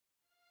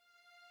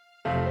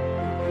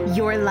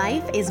Your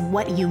life is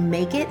what you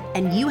make it,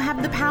 and you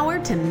have the power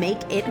to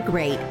make it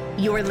great.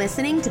 You're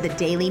listening to the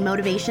Daily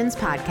Motivations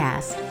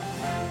Podcast.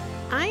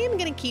 I am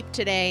going to keep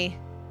today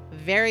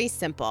very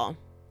simple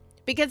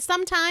because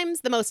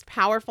sometimes the most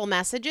powerful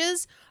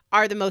messages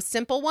are the most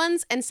simple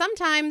ones, and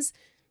sometimes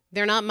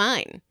they're not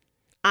mine.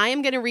 I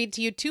am going to read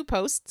to you 2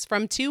 posts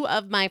from 2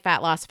 of my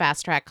Fat Loss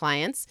Fast Track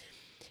clients,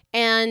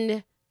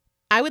 and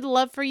I would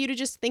love for you to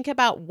just think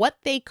about what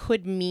they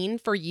could mean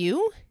for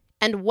you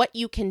and what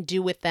you can do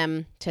with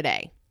them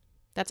today.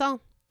 That's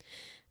all.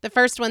 The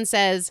first one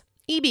says,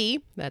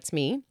 EB, that's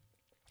me,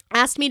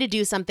 asked me to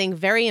do something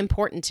very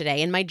important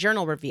today in my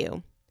journal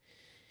review.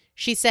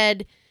 She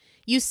said,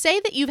 "You say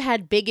that you've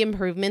had big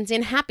improvements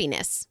in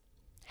happiness.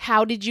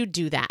 How did you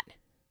do that?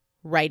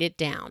 Write it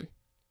down."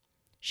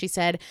 She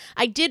said,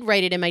 "I did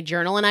write it in my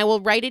journal and I will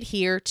write it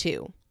here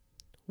too.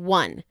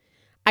 1,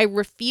 I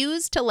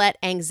refuse to let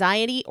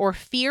anxiety or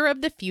fear of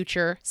the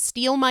future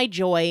steal my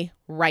joy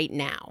right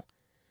now.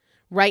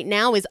 Right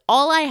now is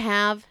all I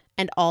have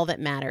and all that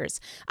matters.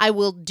 I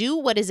will do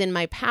what is in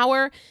my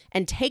power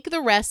and take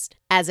the rest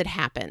as it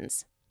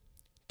happens.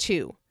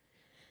 2,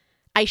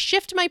 I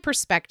shift my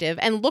perspective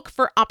and look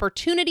for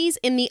opportunities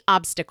in the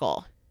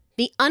obstacle.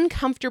 The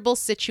uncomfortable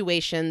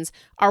situations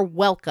are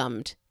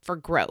welcomed for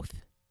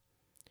growth.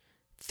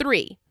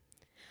 3,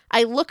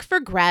 I look for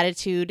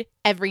gratitude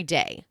every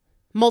day,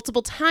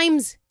 multiple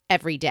times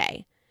every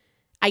day.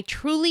 I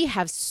truly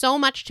have so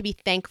much to be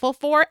thankful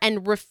for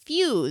and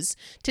refuse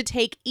to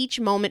take each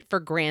moment for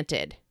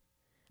granted.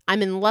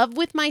 I'm in love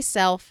with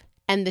myself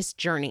and this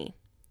journey.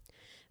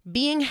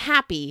 Being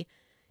happy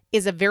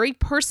is a very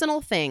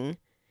personal thing,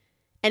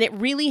 and it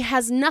really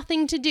has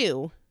nothing to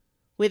do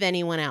with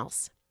anyone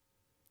else."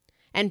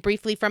 And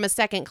briefly from a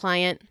second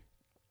client,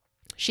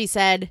 she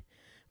said,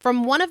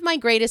 "From one of my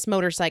greatest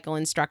motorcycle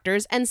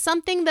instructors and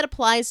something that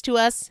applies to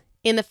us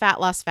in the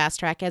Fat Loss Fast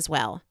Track as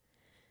well.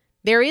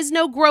 There is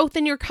no growth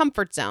in your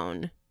comfort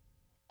zone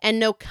and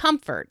no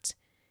comfort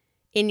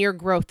in your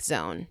growth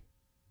zone."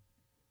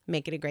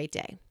 Make it a great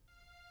day.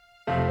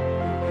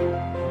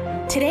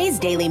 Today's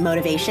daily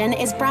motivation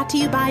is brought to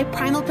you by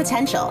Primal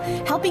Potential,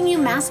 helping you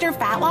master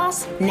fat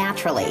loss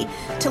naturally.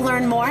 To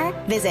learn more,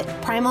 visit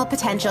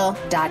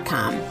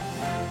primalpotential.com.